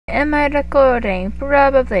Am I recording?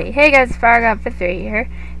 Probably. Hey guys, Fargot53 here,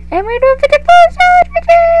 and we're doing 50 Foals challenge,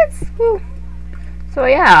 bitches! Woo! So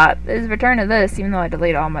yeah, this is return to this, even though I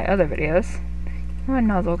deleted all my other videos. Oh,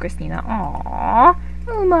 Nuzzle Christina. Aww.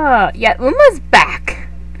 Uma! Yeah, Uma's back!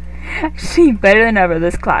 She better than ever,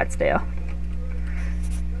 this Clydesdale.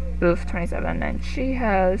 Oof, 27, and she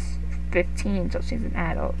has 15, so she's an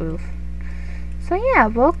adult. Oof. So yeah,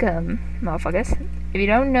 welcome, motherfuckers. If you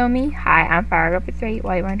don't know me, hi, I'm Fargot53,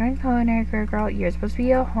 white wandering culinary girl. You're supposed to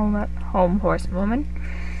be a home horse woman.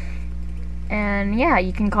 And yeah,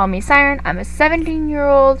 you can call me Siren. I'm a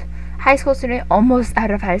 17-year-old high school student, almost out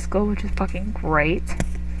of high school, which is fucking great.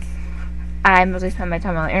 I mostly spend my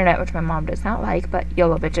time on the internet, which my mom does not like, but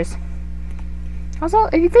YOLO bitches. Also,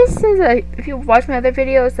 if you watch my other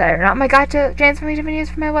videos that are not my gotcha transformation videos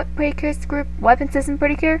for my Pretty group, Weapon System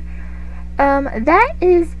Pretty Cure, that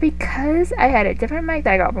is because I had a different mic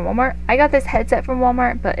that I got from Walmart. I got this headset from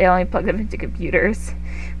Walmart, but it only plugs up into computers,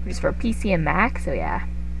 which is for PC and Mac, so yeah.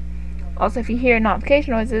 Also, if you hear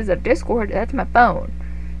notification noises of Discord, that's my phone.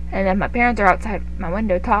 And then my parents are outside my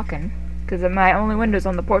window talking, because my only window's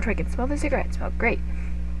on the porch where I can smell the cigarettes. Smell great.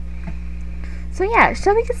 So yeah,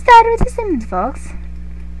 shall we get started with the Sims, folks?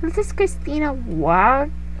 This is Christina Wow.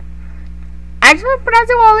 I just want to pronounce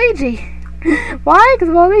it Waluigi. Why?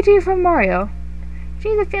 Because Waluigi from Mario.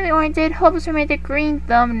 She's a family-oriented, hopeless romantic, green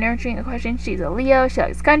thumb, nurturing a question. She's a Leo. She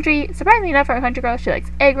likes country. Surprisingly enough for a country girl, she likes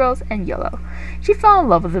egg rolls and YOLO. She fell in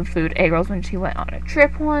love with the food egg rolls when she went on a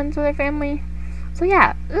trip once with her family. So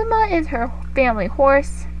yeah, Uma is her family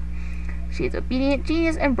horse. She's obedient,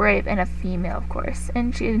 genius, and brave, and a female, of course.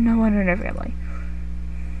 And she is no one in her family.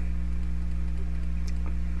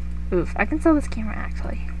 Oof, I can sell this camera,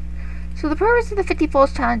 actually. So the purpose of the 50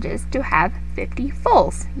 Foals challenge is to have 50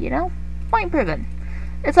 foals, you know? Point proven.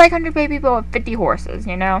 It's like 100 baby but with 50 horses,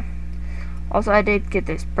 you know? Also, I did get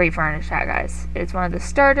this pre-furnished out, guys. It's one of the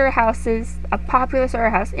starter houses, a popular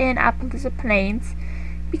starter house in Appaloosa Plains,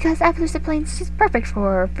 because Appaloosa Plains is just perfect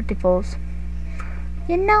for 50 foals.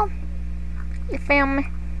 You know? You feel me?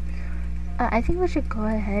 I think we should go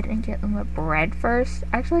ahead and get Uma bread first.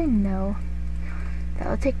 Actually, no. That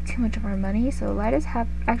would take too much of our money, so let us have,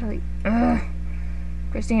 actually,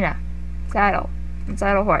 Christina, saddle, and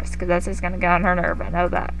saddle horse, because that's just going to get on her nerve, I know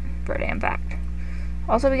that, for a damn fact.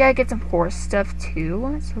 Also, we gotta get some horse stuff,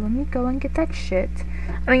 too, so let me go and get that shit.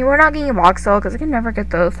 I mean, we're not getting a box stall, because I can never get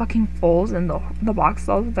the fucking foals in the box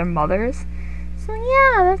stalls with their mothers. So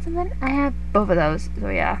yeah, that's something, I have both of those, so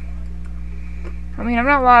yeah. I mean, I'm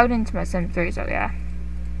not logged into my Sim 3, so yeah.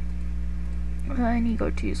 I need to go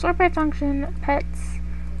to sort by function, pets,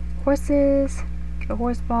 horses, get a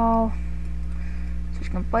horse ball, so she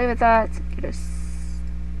can play with that, get a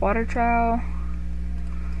water trowel.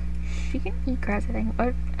 She can eat grass, I think,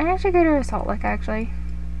 and actually get her a salt lick, actually.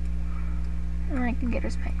 And I can get her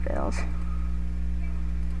some egg bills.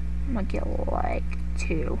 I'm gonna get like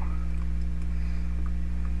 2.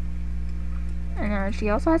 And she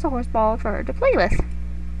also has a horse ball for her to play with.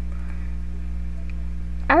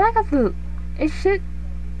 I like how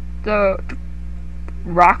the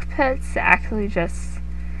rock pets actually just,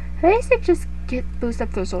 they used to just boost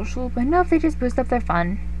up their social, but no, they just boost up their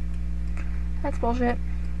fun. That's bullshit.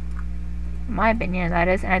 In my opinion, that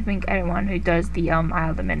is, and I think anyone who does the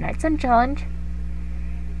Isle of the Midnight Sun challenge.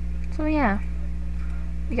 So yeah,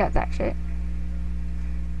 we got that shit.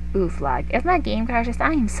 Oof, lag. If my game crashes,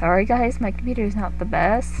 I am sorry guys, my computer is not the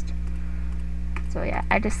best. So yeah,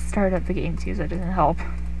 I just started up the game too, so it doesn't help.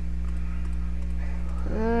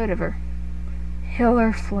 Whatever.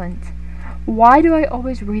 Hiller Flint. Why do I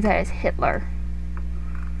always read that as Hitler?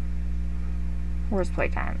 Where's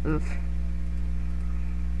playtime? Oof.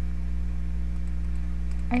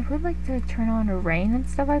 I would like to turn on a rain and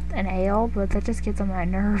stuff like and hail, but that just gets on my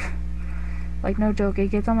nerve. Like, no joke,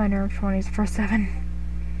 it gets on my nerve 24/7.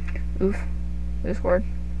 Oof. Discord.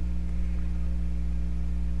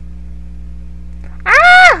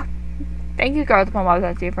 Ah! Thank you, Garth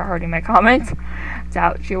Palmazzi, for hurting my comments.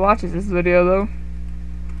 Doubt she watches this video, though.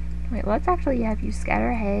 Wait, let's actually have you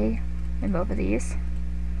scatter hay in both of these.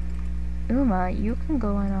 Uma, you can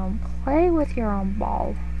go and play with your own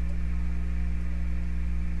ball.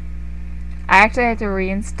 I actually had to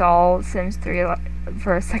reinstall Sims 3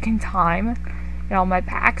 for a second time in all my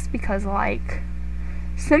packs because, like,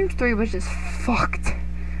 Sims 3 was just fucked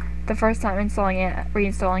the first time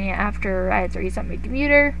reinstalling it after I had to reset my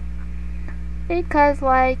computer. Because,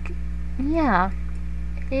 like, yeah,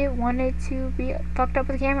 it wanted to be fucked up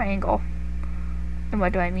with the camera angle. And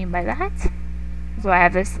what do I mean by that? So I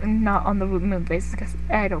have this not on the moon base because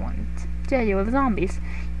I don't want to deal with zombies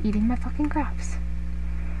eating my fucking crops.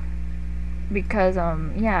 Because,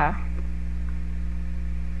 yeah.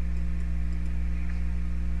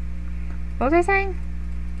 What was I saying?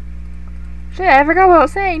 Shit, I forgot what I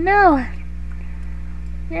was saying. No!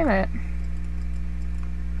 Damn it.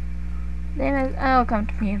 Damn it. I'll come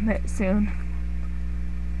to me a bit soon.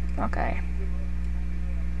 Okay.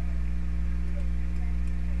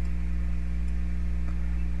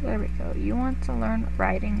 There we go. You want to learn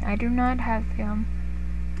riding. I do not have them.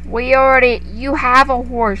 You have a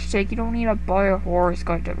horse, Jake. You don't need to buy a horse,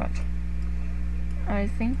 goddammit. I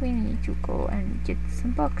think we need to go and get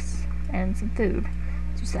some books and some food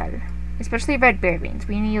to sell. Especially red berry beans.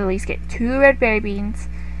 We need to at least get 2 red berry beans.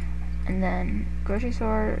 And then grocery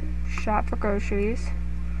store, shop for groceries.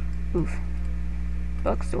 Oof.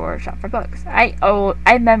 Bookstore, shop for books.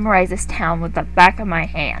 I memorized this town with the back of my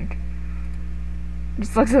hand.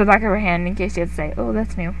 Just looks at the back of her hand in case you had to say, oh,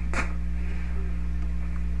 that's new.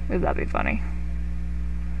 Would that be funny?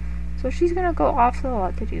 So she's gonna go off the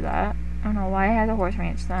lot to do that. I don't know why I had a horse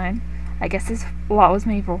ranch sign. I guess this lot was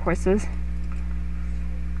made for horses.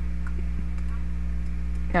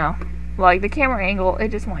 No. Like, the camera angle, it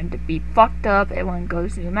just wanted to be fucked up. It wouldn't go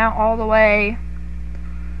zoom out all the way.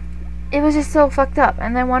 It was just so fucked up.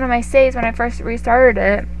 And then one of my saves, when I first restarted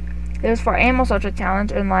it, it was for Animal Social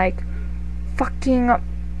Challenge, and like, fucking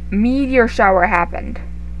meteor shower happened.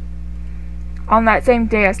 On that same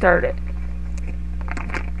day I started it.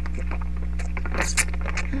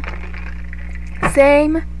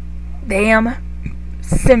 Same damn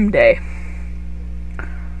sim day.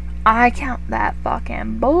 I count that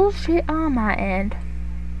fucking bullshit on my end.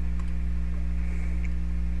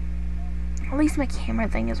 At least my camera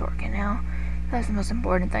thing is working now. That's the most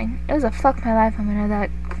important thing. It was a fuck my life moment of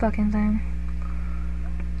that fucking thing.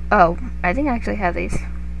 Oh, I think I actually have these.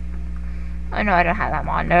 Oh no, I don't have them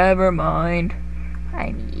on. Never mind.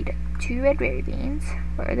 I need 2 red berry beans.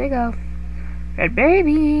 Where'd they go? Red berry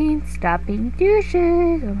beans. Stop being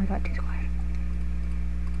douches. Oh my god, too quiet.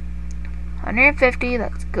 150,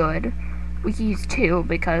 that's good. We can use 2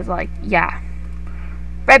 because, like, yeah.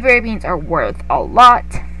 Red berry beans are worth a lot.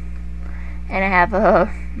 And I have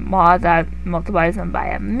a mod that multiplies them by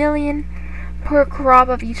 1,000,000 per crop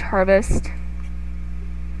of each harvest.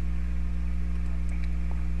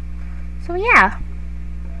 So yeah.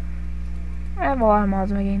 I have a lot of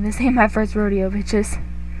mods in my game. This ain't my first rodeo, bitches.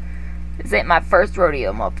 This ain't my first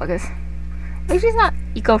rodeo, motherfuckers. At least it's not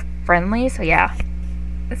eco-friendly, so yeah.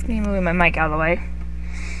 Let's me moving my mic out of the way.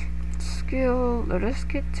 Skill, let us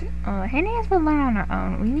get to, Handy has been learn on our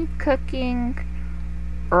own. We need cooking,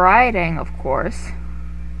 riding, of course.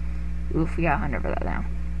 Oof, we got 100 for that now.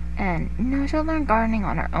 And, no, she'll learn gardening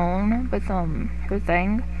on her own with, her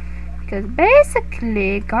thing. Because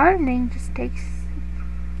basically, gardening just takes,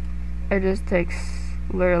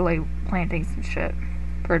 literally planting some shit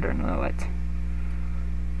for her to know it.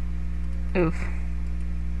 Oof.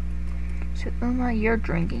 So, Uma, you're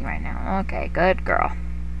drinking right now. Okay, good girl.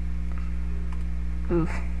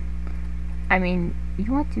 Oof. I mean,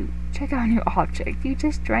 you want to check out a new object. You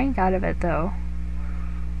just drank out of it, though.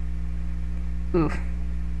 Oof.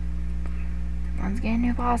 Everyone's getting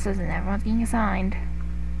new bosses and everyone's getting assigned.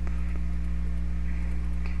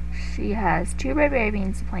 She has 2 red berry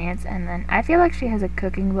beans plants, and then I feel like she has a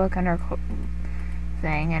cooking book on her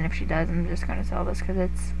thing, and if she does, I'm just gonna sell this because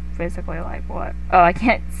it's basically like what? Oh, I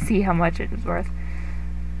can't see how much it is worth.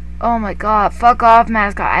 Oh my god, fuck off,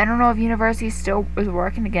 mascot. I don't know if university still is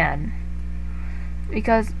working again.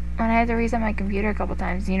 Because when I had to reset my computer a couple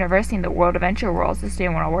times, university and the World Adventure Worlds just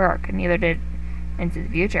didn't want to work, and neither did Into the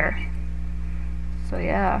Future. So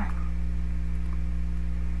yeah.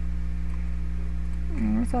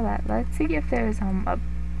 So that, let's see if there's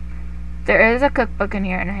there is a cookbook in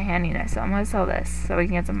here and a handiness, so I'm gonna sell this so we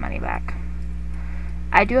can get some money back.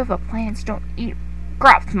 I do have a plants don't eat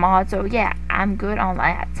crops mod, so yeah, I'm good on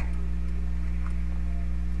that.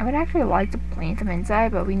 I would actually like to plant them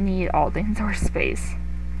inside, but we need all the indoor space.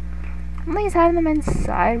 At least having them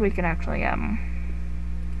inside, we can actually actually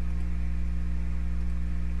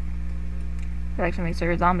make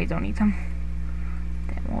sure zombies don't eat them.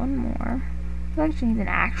 Then one more. I actually need an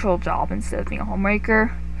actual job instead of being a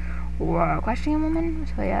homemaker or a questioning woman.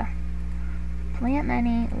 So yeah, plant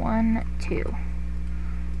many 1, 2. So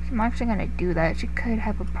I'm actually gonna do that. She could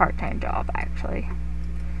have a part-time job actually.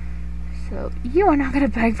 So you are not gonna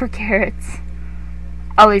beg for carrots.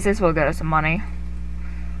 At least this will get us some money.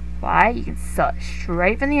 Why? You can sell it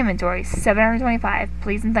straight from the inventory. 725.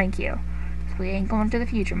 Please and thank you. So we ain't going to the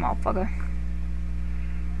future, motherfucker.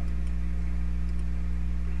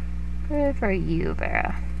 Good for you,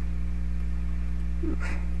 Vera.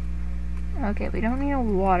 Oof. Okay, we don't need to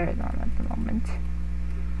water them at the moment.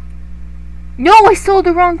 No, I sold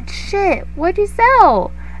the wrong shit. What'd you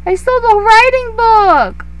sell? I sold the writing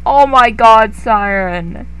book. Oh my god,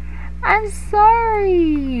 Siren. I'm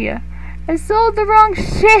sorry. I sold the wrong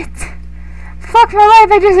shit. Fuck my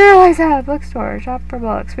life, I just realized that. Bookstore, shop for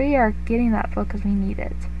books. We are getting that book because we need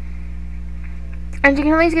it. And you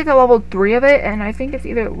can at least get to level 3 of it, and I think it's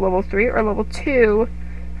either level 3 or level 2,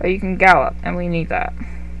 but you can gallop, and we need that.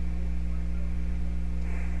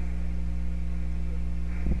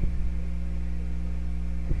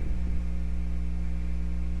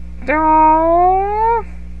 Oh.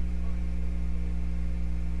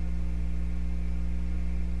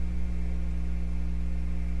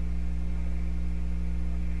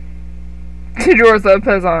 Doors up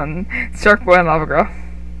is on Shark Boy and Lava Girl.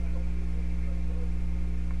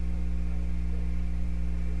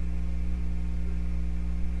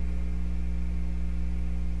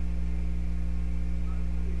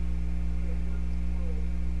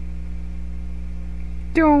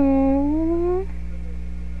 Don't.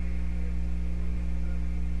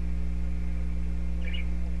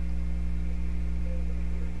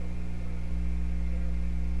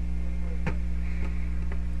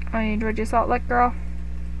 I enjoyed your salt lick, girl.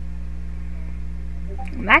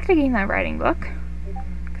 I'm activating that writing book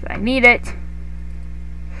because I need it.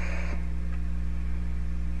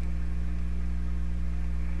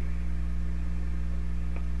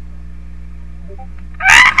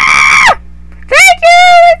 Ah! Thank you,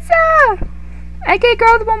 Lisa! Okay,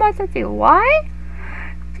 girl, the one wants to say why?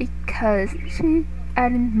 Because she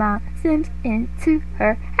added my Sims into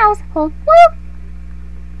her household. Woo!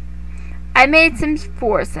 I made Sims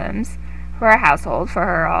 4 Sims for her household, for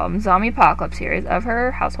her zombie apocalypse series of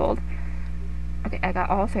her household. Okay, I got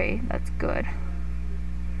all 3. That's good.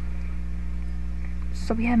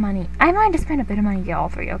 So we have money. I'm going to spend a bit of money to get all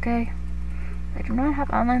 3, okay? I do not have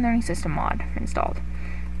online learning system mod installed.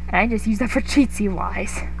 And I just use that for cheatsy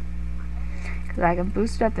wise. Because I can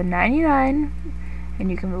boost it up to 99, and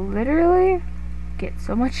you can literally get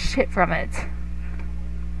so much shit from it.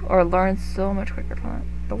 Or learn so much quicker from it.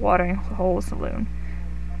 The watering hole saloon.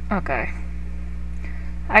 Okay.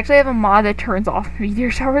 I actually have a mod that turns off meteor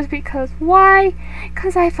showers because why?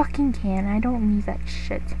 Because I fucking can. I don't need that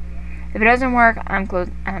shit. If it doesn't work, I'm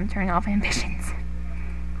turning off ambitions.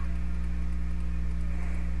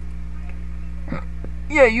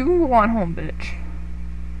 Yeah, you can go on home, bitch.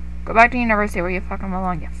 Go back to university where you fucking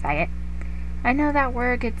belong, you faggot. I know that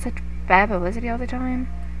word gets such bad publicity all the time.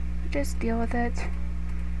 Just deal with it.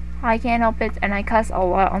 I can't help it, and I cuss a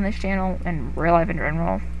lot on this channel and real life in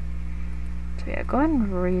general. So yeah, go ahead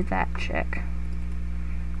and read that chick.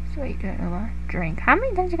 So you doing? Drink. How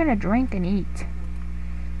many times are you gonna drink and eat?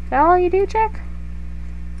 Is that all you do, chick?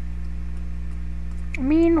 I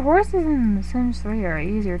mean, horses in The Sims 3 are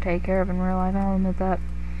easier to take care of in real life, I'll admit that.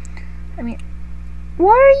 I mean,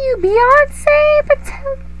 what are you, Beyonce?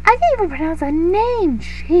 I can't even pronounce that name.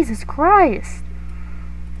 Jesus Christ.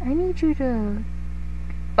 I need you to...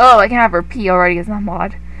 Oh, I can have her pee already as a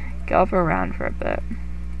mod. Gallop around for a bit.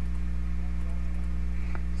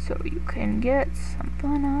 So you can get some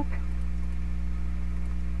fun up.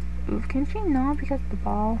 Ooh, can she not because of the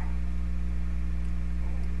ball?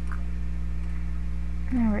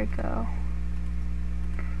 There we go.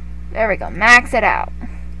 There we go. Max it out.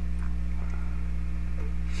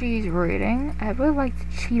 She's reading. I would like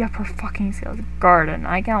to cheat up her fucking skills. Garden.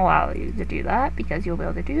 I can allow you to do that because you'll be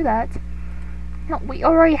able to do that. No, we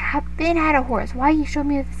already have been at a horse. Why you show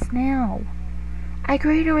me this now? I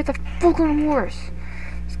created her with a fucking horse.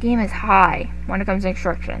 This game is high when it comes to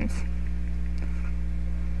instructions.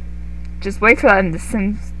 Just wait for that in The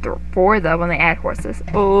Sims 4 though when they add horses.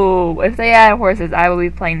 Oh, if they add horses, I will be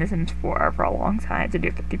playing The Sims 4 for a long time to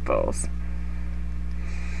do 50 Foals.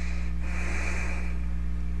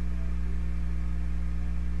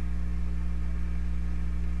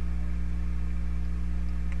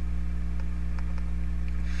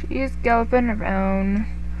 She's galloping around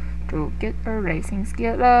to get her racing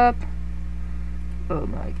skill up. Oh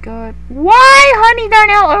my god. Why Honey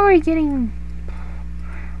Darnell are we getting...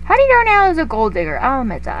 Honey Darnell is a gold digger, I'll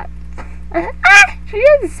admit that. She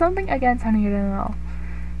has something against Honey Darnell.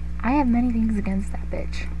 I have many things against that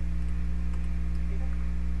bitch.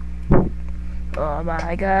 Oh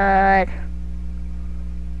my god.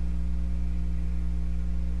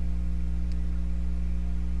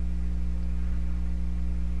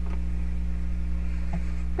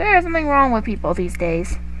 There's something wrong with people these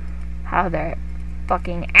days. How they're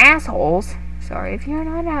fucking assholes. Sorry if you're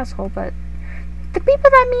not an asshole, but the people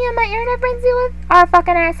that me and my internet friends deal with are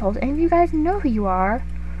fucking assholes. And if you guys know who you are,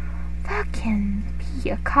 fucking be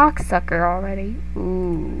a cocksucker already.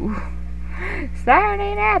 Ooh. Siren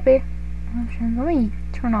ain't happy. Options. Let me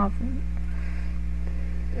turn off.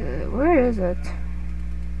 Where is it?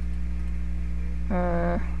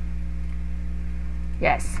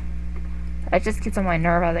 Yes. That just gets on my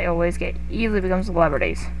nerve how they always easily become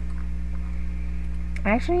celebrities. I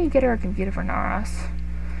actually need to get her a computer for Naras.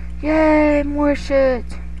 Yay, more shit.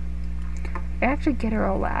 I actually get her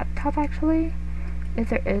a laptop actually. If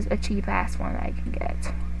there is a cheap ass one that I can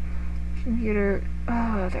get. Computer.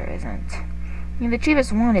 Oh, there isn't. I mean, the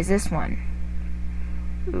cheapest one is this one.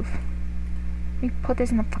 Oof. Let me put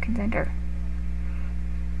this in the fucking center.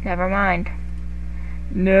 Never mind.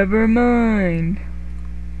 Never mind.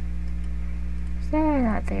 Is that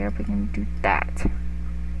not there? We can do that.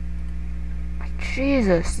 Like,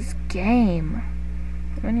 Jesus, this game.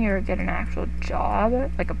 I need to get an actual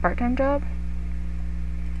job, like a part-time job.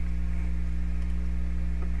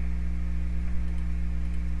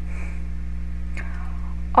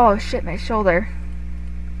 Oh shit, my shoulder.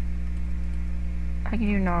 I can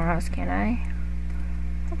do Naras, can I?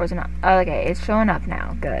 Or is it not? Oh, okay, it's showing up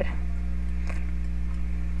now. Good.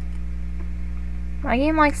 My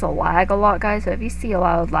game likes to lag a lot, guys, so if you see a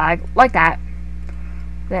lot of lag like that,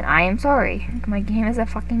 then I am sorry. My game is a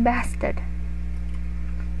fucking bastard.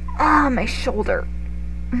 Ah, my shoulder.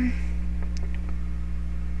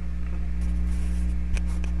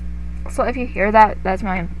 So if you hear that, that's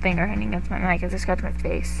my finger hitting against my mic as I scratch my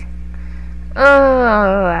face.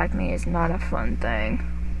 Oh, acne is not a fun thing.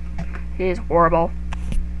 It is horrible.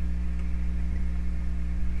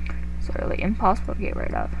 It's literally impossible to get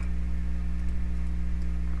rid of.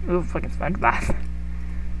 Ooh, fucking SpongeBob.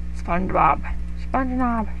 SpongeBob.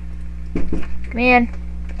 SpongeBob. Come in.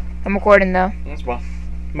 I'm recording though. That's fine.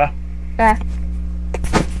 Bye. Yeah.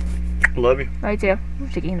 Love you. I too. I'm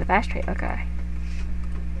shaking the fast tray. Okay.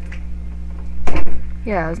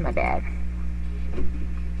 Yeah, that was my dad.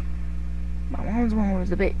 My mom's one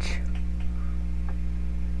was a bitch.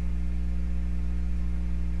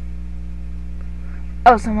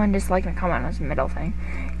 Oh, someone disliked my comment on some middle thing.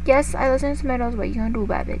 Yes, I listen to some middles. What you gonna do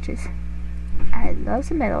about bitches? I love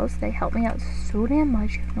some middles. They help me out so damn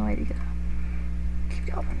much. You have no idea. Keep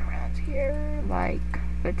jumping around here like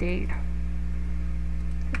fatigue.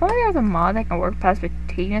 If only there's a mod that can work past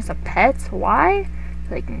fatigueness of pets. Why?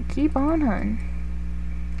 So they can keep on hunting.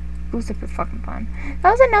 Boost up your fucking fun.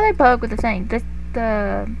 That was another bug with the thing.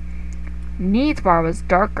 The needs bar was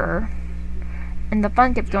darker, and the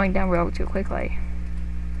fun kept going down real too quickly.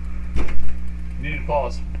 You need to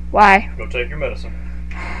pause. Why? Go take your medicine.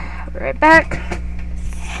 I'll be right back.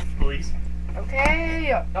 Please.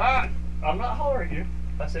 Okay. I'm not hollering at you.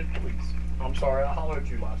 I said please. I'm sorry I hollered at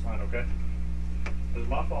you last night, okay? It was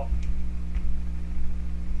my fault.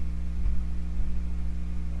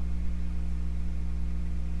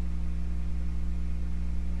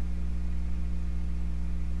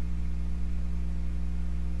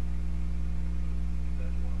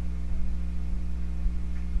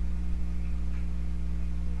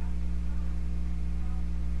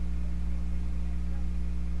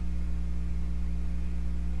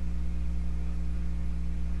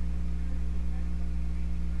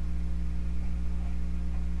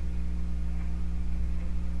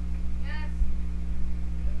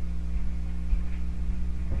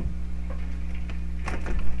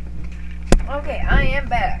 Okay, I am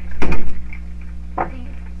back.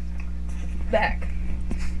 Back.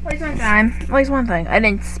 At least one time. At least one thing. I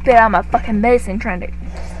didn't spit out my fucking medicine trying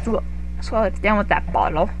to swallow it down with that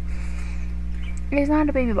bottle. It's not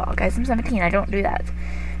a baby bottle, guys. I'm 17. I don't do that.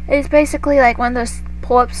 It's basically like one of those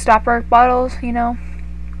pull-up stopper bottles, you know?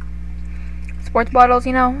 Sports bottles,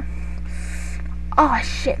 you know? Oh,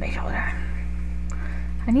 shit, my shoulder.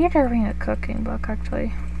 I need her to bring a cooking book,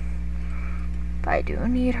 actually. But I do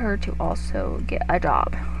need her to also get a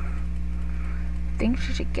job. I think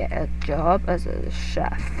she should get a job as a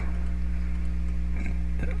chef.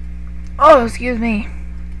 Oh, excuse me.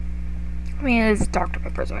 I mean, it's Dr.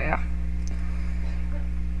 Pepper, so yeah.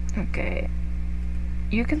 Okay.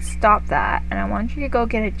 You can stop that, and I want you to go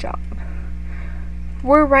get a job.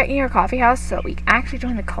 We're right near a coffee house, so we can actually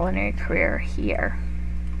join the culinary career here.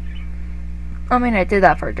 I mean, I did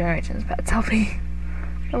that for Generations Pet Selfie.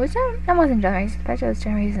 That wasn't Generations Pet, it was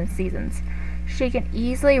Generations Seasons. She can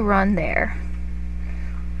easily run there.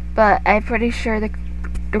 But I'm pretty sure the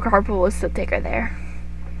carpool will still take her there.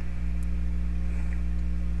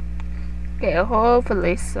 Okay,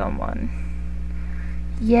 hopefully someone.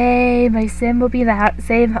 Yay, my sim will be the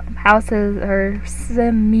same house as her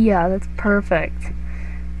sim Mia. That's perfect.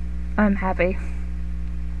 I'm happy.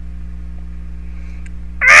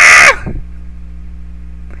 Ah!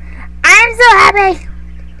 I'm so happy!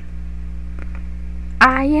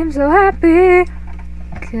 I am so happy!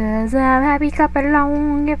 'Cause I'm happy, clap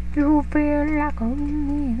along if you feel like a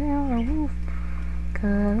wolf.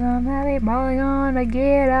 'Cause I'm happy, probably gonna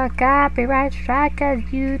get a copyright strike 'cause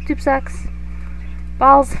YouTube sucks.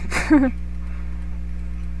 Balls.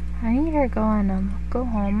 I need her going, go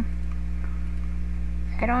home.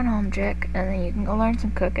 Head on home, chick, and then you can go learn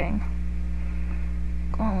some cooking.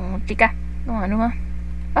 Go on, chica. Go on, Uma.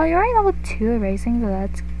 Oh, you're already level 2 of racing, so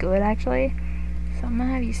that's good, actually. So I'm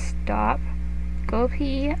gonna have you stop. Go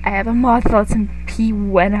pee. I have a mod that lets him pee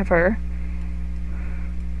whenever.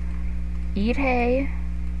 Eat hay.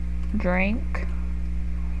 Drink.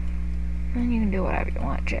 And you can do whatever you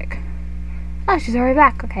want, chick. Oh, she's already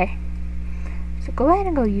back. Okay. So go ahead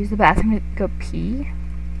and go use the bathroom to go pee.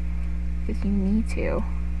 Because you need to.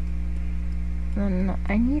 Then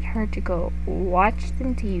I need her to go watch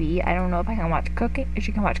some TV. I don't know if I can watch cooking. If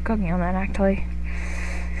she can watch cooking on that, actually.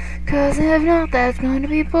 Because if not, that's going to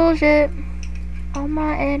be bullshit. On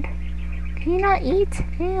my end. Can you not eat?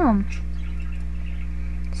 Damn.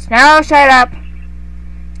 Snow, shut up.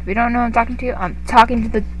 If you don't know who I'm talking to, I'm talking to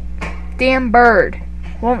the damn bird.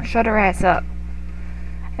 Won't shut her ass up.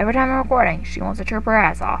 Every time I'm recording, she wants to chirp her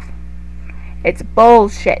ass off. It's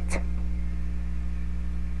bullshit.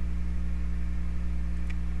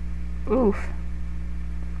 Oof.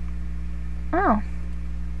 Oh.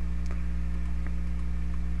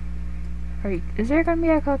 Is there going to be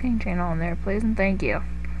a cooking channel on there, please and thank you?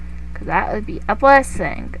 Because that would be a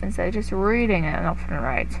blessing, instead of just reading it left and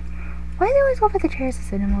right. Why do they always go for the chairs to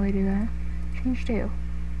sit in while they do that? Change 2.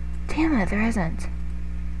 Damn it, there isn't.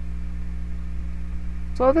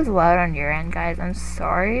 So if it's loud on your end, guys, I'm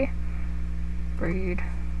sorry. Breed.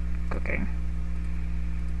 Cooking.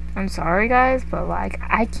 I'm sorry, guys, but, like,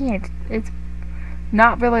 I can't. It's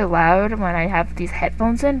not really loud when I have these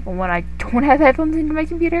headphones in, but when I don't have headphones into my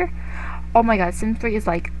computer, oh my god, Sims 3 is,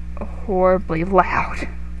 like, horribly loud.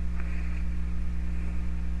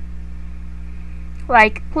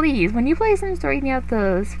 Like, please, when you play Sims 3 and you have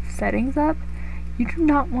the settings up, you do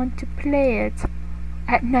not want to play it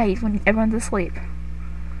at night when everyone's asleep.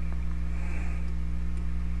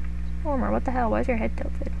 Homer, what the hell? Why is your head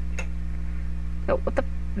tilted? Oh, what the...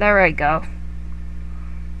 There I go.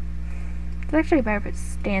 It's actually a better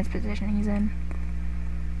stance position he's in.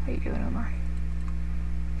 What are you doing, Omar?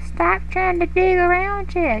 Stop trying to dig around,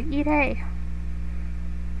 chick. Eat hay.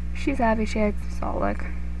 She's happy she had salt lick.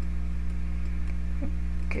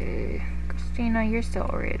 Okay. Christina, you're still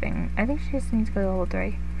reading. I think she just needs to go to level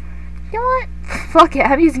 3. You know what? Fuck it.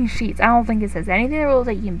 I'm using cheats. I don't think it says anything in the rules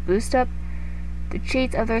that you can boost up the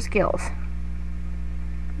cheats of their skills.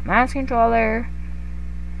 Mouse controller.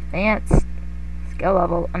 Advanced. Skill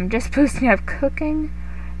level. I'm just boosting up cooking.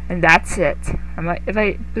 And that's it. I'm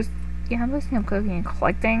boosting up cooking and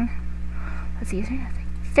collecting. Let's see. Is there anything?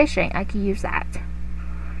 Fishing. I could use that.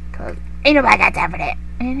 Because ain't nobody got time for that.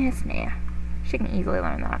 And it's nah. She can easily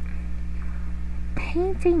learn that.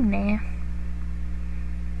 Painting, nah.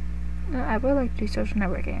 I would like to do social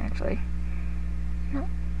networking, actually. No.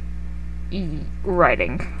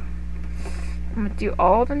 Writing. I'm gonna do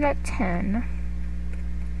all of them at 10.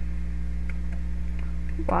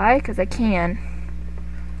 Why? Because I can.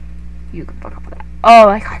 You can fuck up with that. Oh,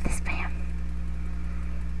 I got this, spam.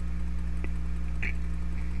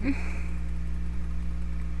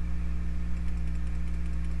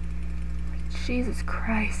 Jesus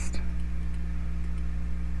Christ.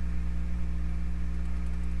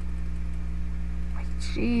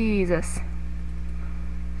 Jesus.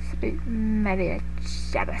 Sweet Maria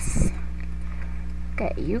Shabbos.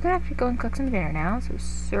 Okay, you can actually go and cook some dinner now. So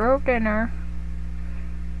serve dinner.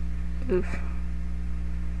 Oof.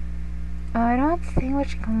 I don't have to think what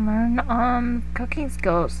she can learn cooking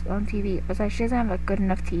skills on TV. Besides, she doesn't have a good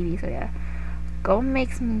enough TV, so yeah. Go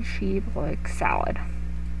make some cheap, like, salad.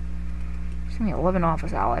 She's gonna be living off a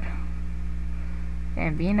salad.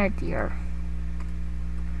 And being a deer.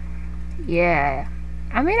 Yeah.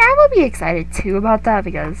 I mean, I would be excited too about that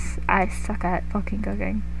because I suck at fucking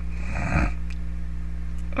cooking.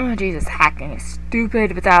 Oh, Jesus, hacking is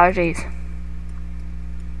stupid with allergies.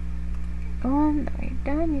 When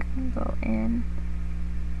you're done, you can go in.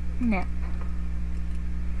 Nap.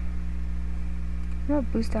 I'm gonna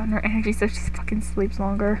boost down her energy so she fucking sleeps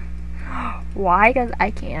longer. Why? Because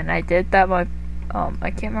I can. I did that with,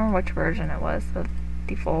 I can't remember which version it was,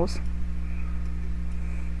 the Foals.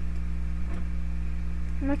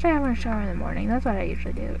 Which I have in a shower in the morning. That's what I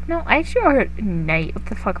usually do. No, I shower at night. What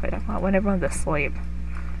the fuck am I talking about? When everyone's asleep.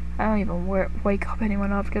 I don't even wake up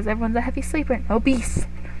anyone up because everyone's a heavy sleeper and obese.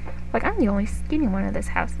 Like, I'm the only skinny one in this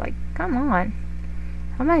house. Like, come on.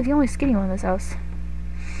 How am I the only skinny one in this house?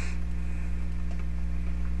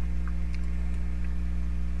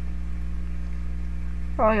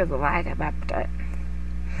 Probably has a lack of appetite.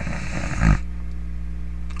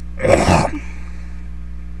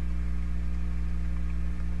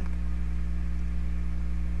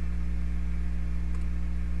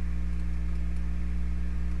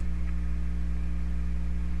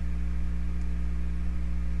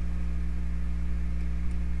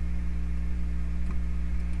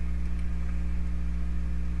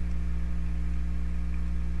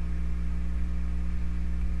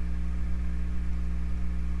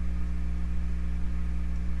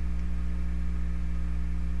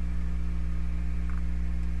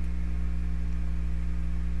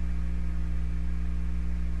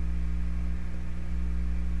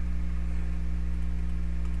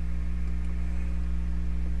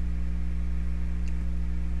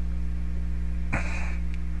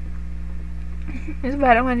 It's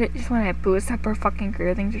bad. Just want to boost up her fucking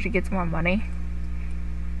career thing so she gets more money.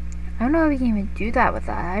 I don't know if you can even do that with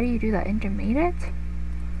that. How do you do that? Intermediate?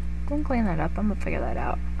 Go and clean that up. I'm gonna figure that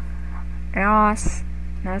out. NOS,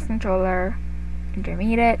 NOS controller,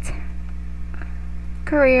 intermediate,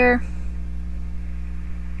 career,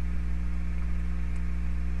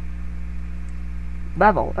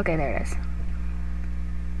 level. Okay, there it is.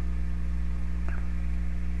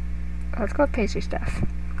 Let's go with pastry stuff.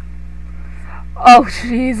 Oh,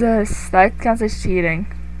 Jesus. That counts as cheating.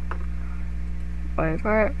 Wait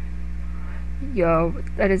for it. Yo,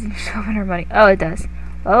 that doesn't even show up in her money. Oh, it does.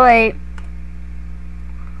 Oh, wait.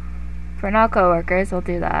 For now, coworkers, we'll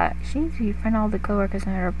do that. She needs to find all the coworkers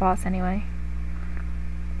and her boss anyway.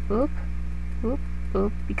 Oop. Oop.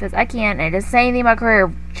 Oop. Because I can't. It doesn't say anything about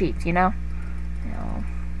career cheats, you know? No.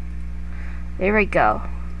 There we go.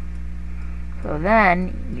 So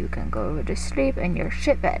then, you can go to sleep in your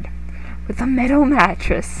shit bed. With a metal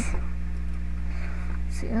mattress.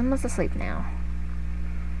 See, Emma's asleep now.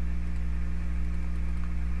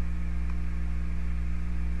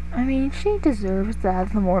 I mean, she deserves to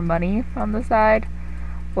have some more money on the side.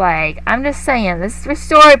 Like, I'm just saying, this is for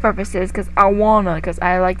story purposes, because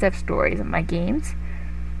I like to have stories in my games.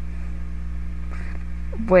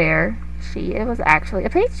 Where she was actually a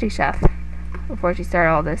pastry chef before she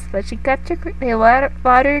started all this. But she got to, they allowed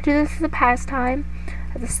her to do this as a pastime.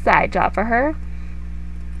 As a side job for her.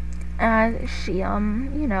 And she,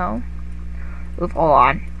 you know. Oof, hold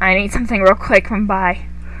on. I need something real quick from Bye.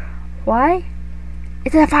 Why?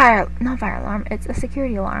 It's a fire alarm. It's a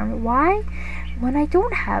security alarm. Why? When I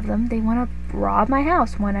don't have them, they want to rob my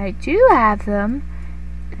house. When I do have them,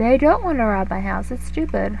 they don't want to rob my house. It's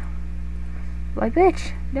stupid. Like,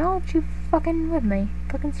 bitch, don't you fucking with me.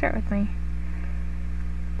 Fucking start with me.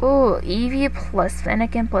 Ooh, Eevee plus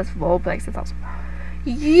Fennekin plus Vulpix. That's awesome.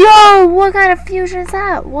 Yo, what kind of fusion is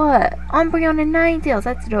that? What? Umbreon and Ninetales.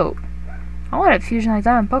 That's dope. I want a fusion like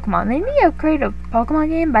that in Pokemon. They need to create a Pokemon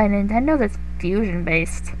game by Nintendo that's fusion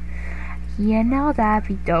based. Yeah, now that'd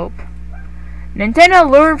be dope. Nintendo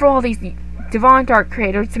learned from all these Devon Dark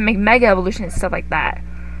creators to make Mega Evolution and stuff like that.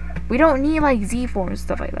 We don't need like Z forms and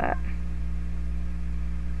stuff like that.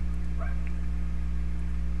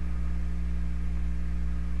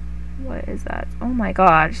 What is that? Oh my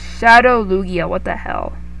god. Shadow Lugia. What the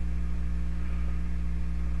hell?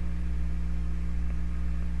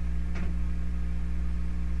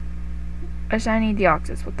 A shiny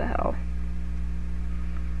Deoxys. What the hell?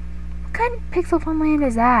 What kind of Pixel Fun Land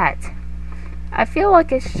is that? I feel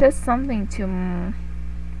like it's just something to...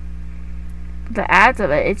 the ads of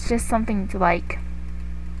it. It's just something to like...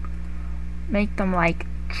 make them like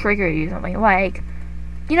trigger you something. Like...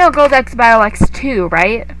 you know Gold X Battle X2,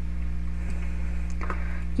 right?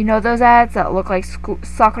 You know those ads that look like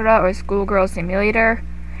Sakura or Schoolgirl Simulator?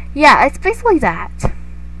 Yeah, it's basically that.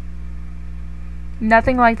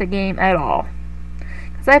 Nothing like the game at all.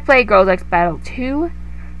 Because I played Girls X Battle 2,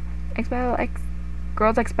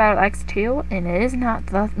 Girls X Battle X2, and it is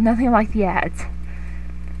nothing like the ads.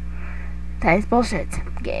 That is bullshit,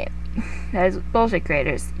 game. That is bullshit,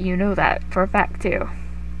 creators. You know that for a fact too.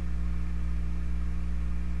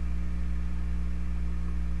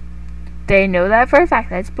 They know that for a fact.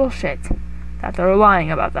 That's bullshit. That they're lying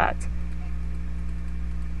about that.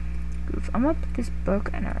 Oof, I'm gonna put this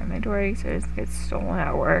book in our inventory so it doesn't get stolen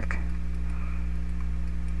at work.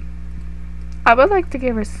 I would like to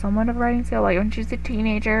give her somewhat of a writing skill. Like when she's a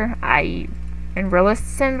teenager,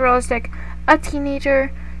 realistic, a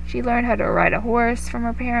teenager, she learned how to ride a horse from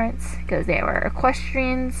her parents because they were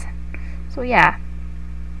equestrians. So yeah.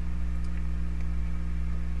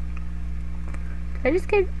 Did I just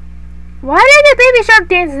get... why did I get Baby Shark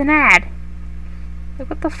dance as an ad? Like,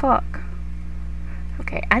 what the fuck?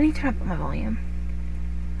 Okay, I need to turn up my volume.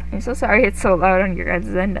 I'm so sorry it's so loud on your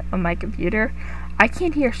guys' end on my computer. I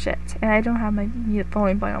can't hear shit, and I don't have my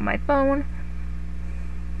volume playing on my phone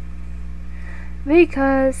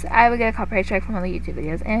because I would get a copyright strike from all the YouTube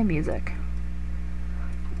videos and music.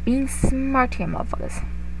 Being smart here, motherfuckers.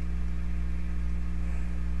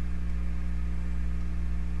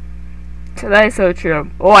 So that is so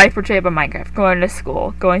true. Life portrayed by Minecraft. Going to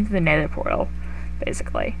school. Going to the nether portal.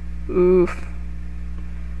 Basically. Oof.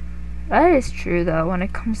 That is true though when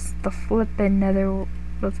it comes to the flippin' nether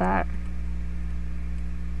with that.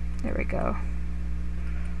 There we go.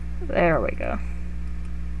 There we go.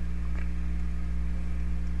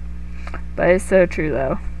 But it's so true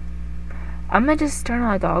though. I'm gonna just turn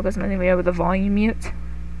on the dog because I'm gonna be able to volume mute.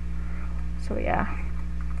 So yeah.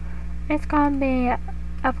 It's gonna be,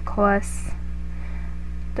 of course,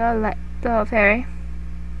 the fairy.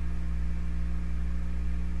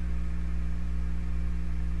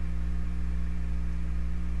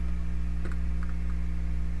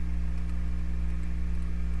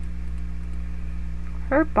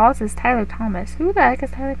 Her boss is Tyler Thomas. Who the heck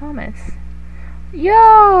is Tyler Thomas?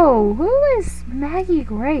 Yo! Who is Maggie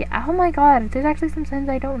Gray? Oh my god, there's actually some sins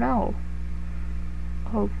I don't know.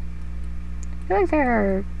 Oh. I feel like they're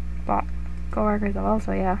her co-workers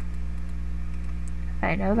also, yeah.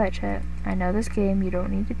 I know that shit. I know this game, you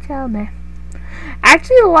don't need to tell me. I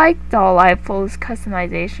actually like Doll Foals'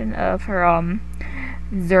 customization of her,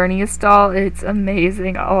 Xerneas doll. It's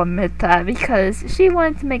amazing, I'll admit that, because she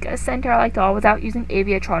wanted to make a centaur-like doll without using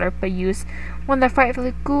aviatronic, but use one of the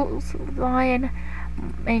frightfully ghouls, lion,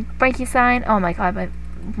 and Frankenstein. Oh my god, my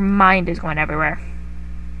mind is going everywhere.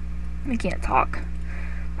 I can't talk,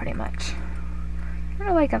 pretty much. I'm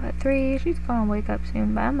gonna wake up at 3. She's gonna wake up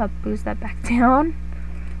soon, but I'm gonna boost that back down.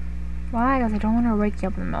 Why? Because I don't want to wake you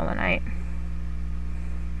up in the middle of the night.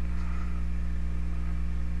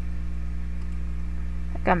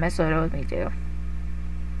 I got my soda with me too.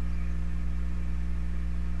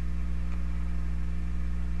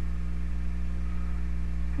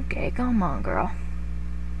 Okay, come on, girl.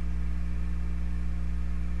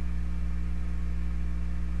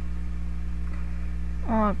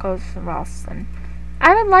 Oh, it goes to Ralston.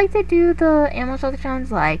 I would like to do the animal shelter challenge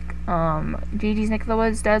like Gigi's Nick of the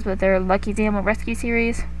Woods does with their Lucky's Animal Rescue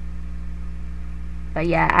series. But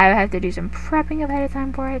yeah, I would have to do some prepping ahead of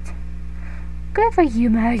time for it. Good for you,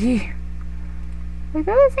 Maggie. Wait,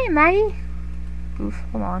 what was it, Maggie? Oof,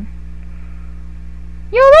 hold on.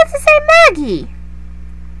 Yo, that's the same Maggie!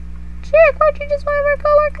 Chick, weren't you just one of our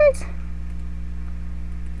co-workers?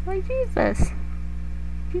 Like, Jesus.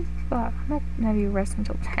 Jesus, fuck. I'm not gonna have you rest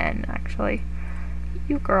until 10, actually.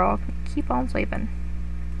 You girl, keep on sleeping.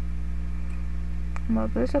 I'm gonna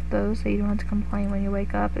boost up those so you don't have to complain when you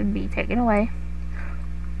wake up and be taken away.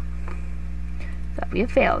 That'll be a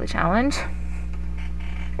fail, the challenge.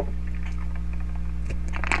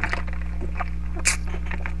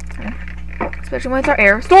 Especially when it's our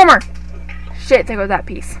air. Stormer! Shit, there goes that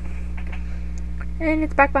piece. And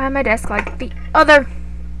it's back behind my desk like the other.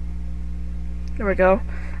 There we go.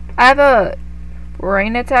 I have a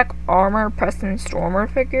Rain Attack Armor Preston Stormer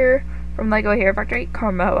figure from Lego Hero Factory.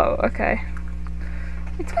 Carmelo, okay.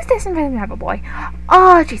 It's what's this in front of me, have a boy.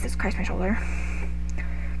 Oh, Jesus Christ, my shoulder.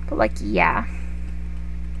 But like, yeah.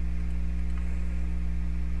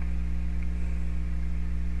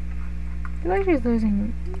 I feel like she's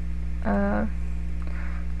losing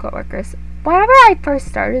co-workers. Whenever I first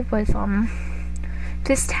started with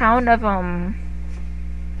this town of I'm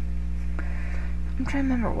trying to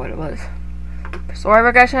remember what it was. Story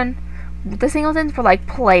regression. The singletons were like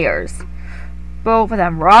players. Both of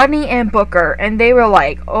them, Rodney and Booker, and they were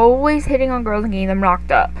like always hitting on girls and getting them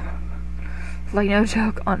knocked up. Like no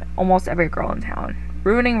joke, on almost every girl in town.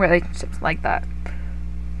 Ruining relationships like that.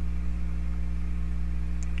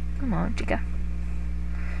 Come on, chica.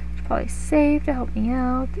 She's probably safe to help me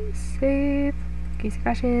out. Save. In case it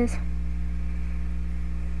crashes.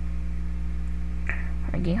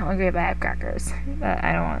 I'm getting hungry, but I have crackers. But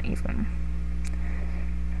I don't want to eat them.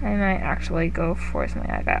 I might actually go for something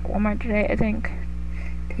I got at Walmart today, I think.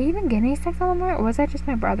 Did he even get any snacks at Walmart, or was that just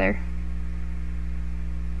my brother?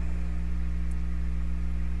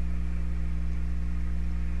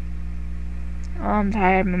 Oh, I'm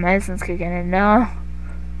tired. My medicine's kicking in now.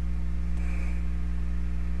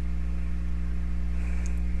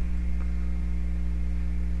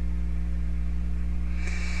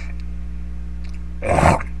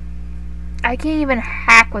 I can't even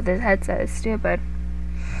hack with this headset. It's stupid.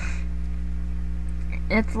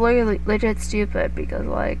 It's literally legit stupid because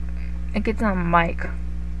like it gets on my mic.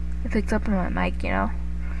 It picks up on my mic, you know.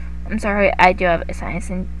 I'm sorry, I do have a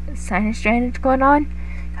sinus drainage going on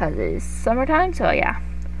because it is summertime. So yeah,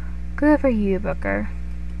 good for you, Booker.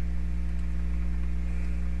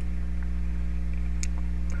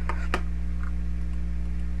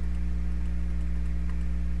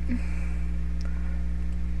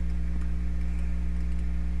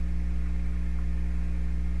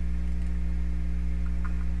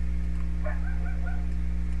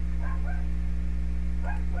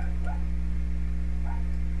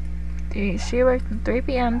 She works from 3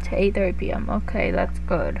 p.m. to 8:30 p.m. Okay, that's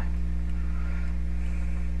good.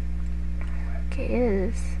 Okay, it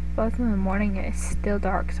is both in the morning and it's still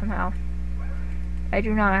dark somehow. I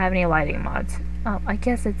do not have any lighting mods. Oh, I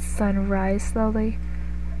guess it's sunrise slowly.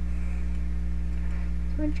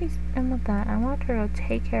 So when she's done with that, I want her to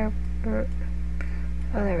take care of her.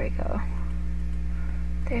 Oh, there we go.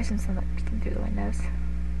 There's some sunlight peeking through the windows.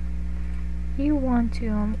 You want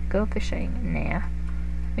to go fishing? Nah.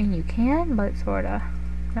 I mean, you can, but sorta.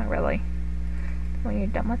 Not really. When you're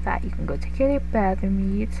done with that, you can go take care of your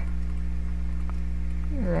bathroom needs.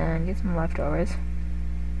 And then get some leftovers.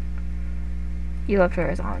 Your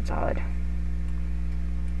leftovers aren't solid.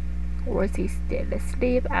 Or is he still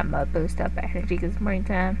asleep? I'm gonna boost up energy because it's morning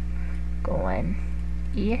time. Go in.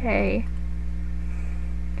 Eat hay.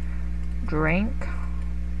 Drink.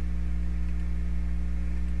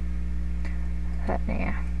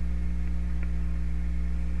 Nah.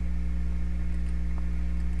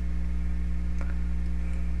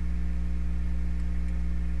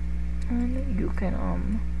 And you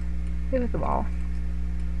can play with the ball.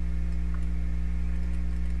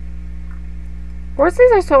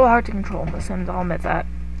 Horses are so hard to control in The Sims, I'll admit that.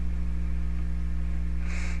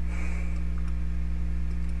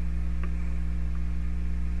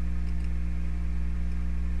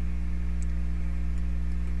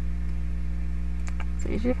 So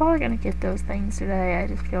you're probably gonna get those things today, I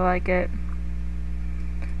just feel like it.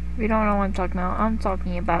 If you don't know what I'm talking about, I'm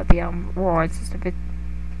talking about the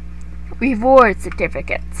reward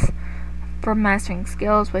certificates for mastering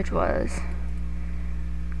skills, which was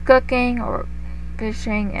cooking or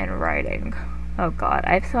fishing and writing. Oh god,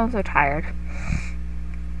 I sound so tired.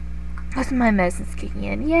 That's my medicine's kicking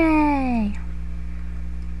in. Yay!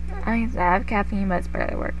 I have caffeine, but it's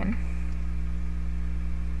barely working.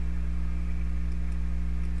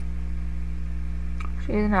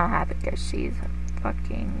 She's not happy because she's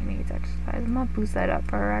fucking needs exercise. I'm gonna boost that up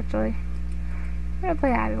for her actually. I'm gonna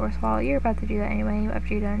play Happy Horse while you're about to do that anyway.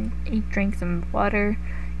 After you're done, drink some water.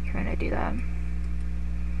 You're gonna do that.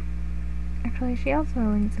 Actually, she also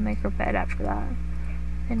needs to make her bed after that.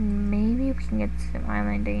 And maybe we can get some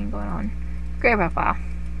islanding going on. Great profile.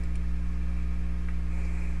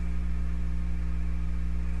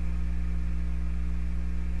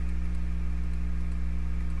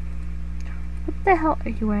 What the hell are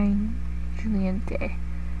you wearing, Julian Day?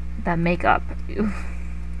 That makeup. Oof.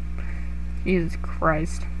 Jesus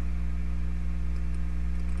Christ.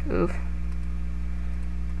 Oof.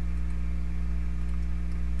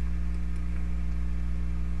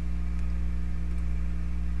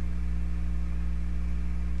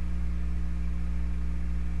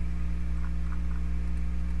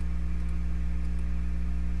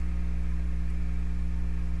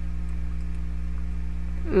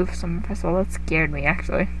 Oof, first of all, that scared me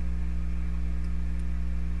actually.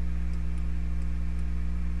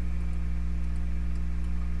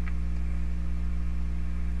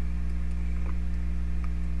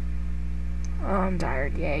 Oh, I'm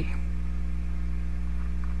tired, yay.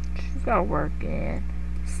 She's gotta work in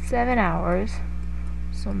 7 hours.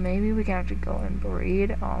 So maybe we can actually go and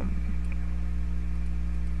breed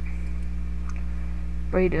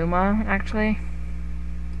Uma actually.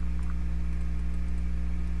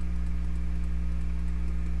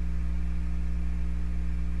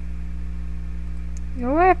 You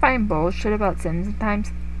know what I find bullshit about Sims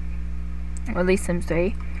sometimes? Or at least Sims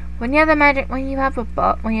 3. When you have when you have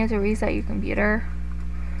to reset your computer,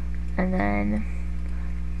 and then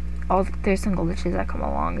there's some glitches that come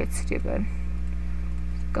along, it's stupid.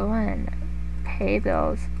 Just go in, pay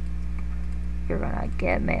bills, you're gonna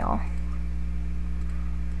get mail.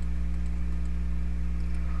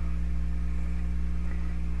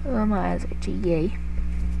 Oh my, as a GA.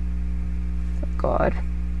 Oh god.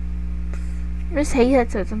 I just hate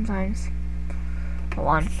headsets sometimes. Hold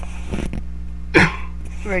on.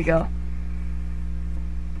 There we go.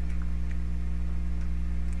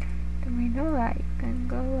 Then we know that you can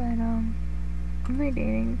go and my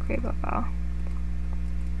dating create profile.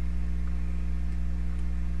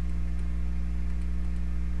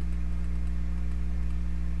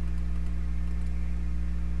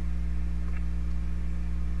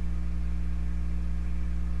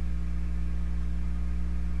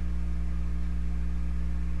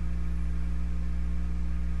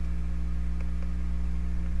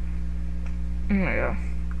 There we go.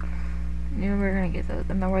 Knew we were gonna get those,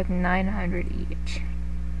 and they're worth 900 each.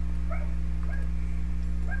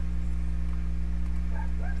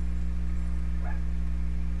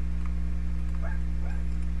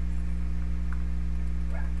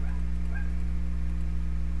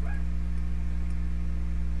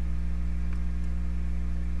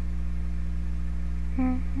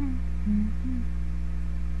 So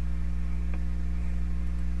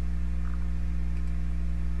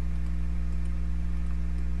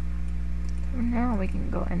now we can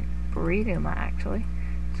go and breed him actually.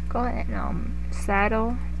 Let's go ahead and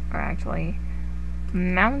saddle, or actually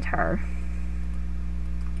mount her.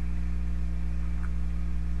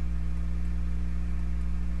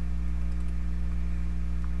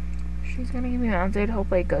 She's gonna get me mounted,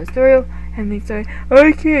 hopefully it goes through, and they say,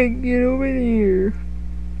 I can't get over there.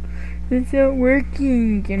 It's not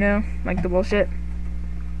working, you know, like the bullshit.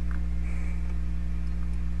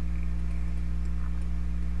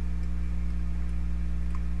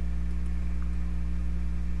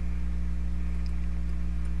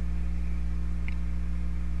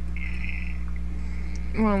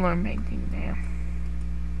 We'll learn painting now.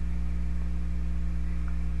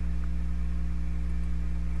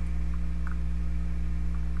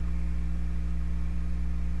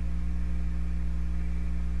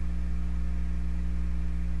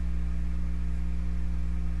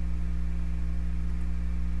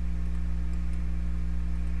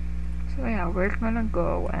 So yeah, we're gonna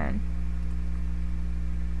go and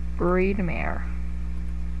breed a mare.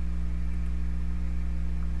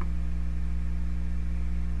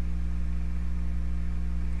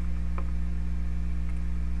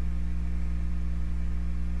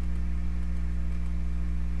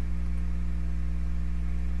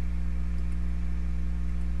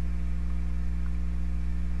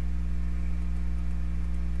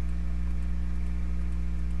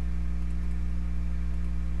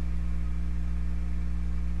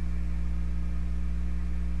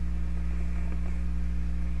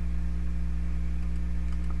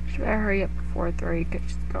 Should I hurry up before 3? Cause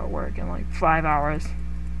she's got work in like 5 hours.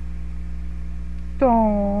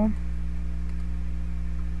 Aww.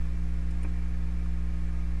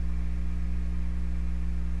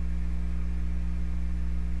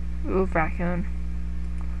 Ooh, raccoon.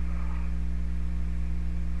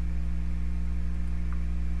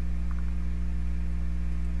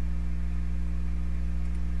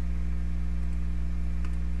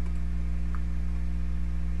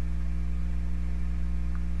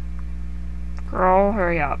 Girl,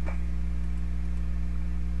 hurry up.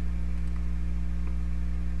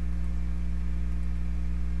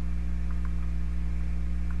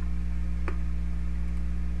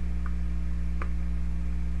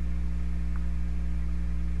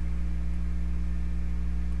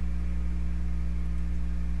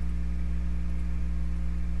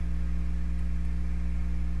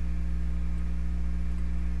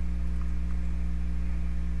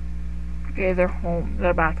 Okay, they're home.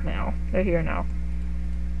 They're back now. They're here now.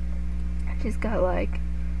 She's got like,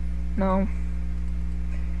 no,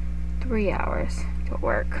 3 hours to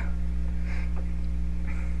work.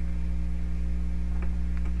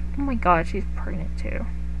 Oh my god, she's pregnant too.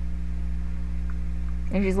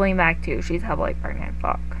 And she's laying back too. She's heavily pregnant.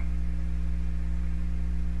 Fuck.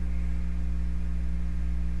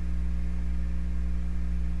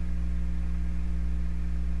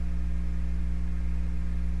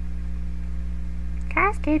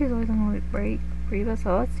 Cascade is always going to break Reba,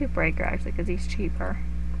 so let's do Breaker actually because he's cheaper.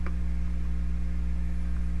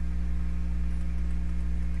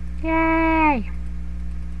 Yay!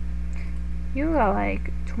 You got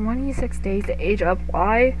like 26 days to age up.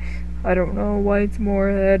 Why? I don't know why it's more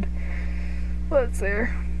ahead. What's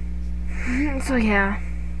there? So yeah.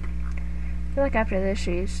 I feel like after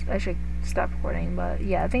this I should stop recording, but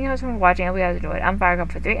yeah, thank you guys for watching. I hope you guys enjoyed. I'm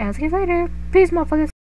Firecop for 3, and I'll see you later. Peace, motherfuckers.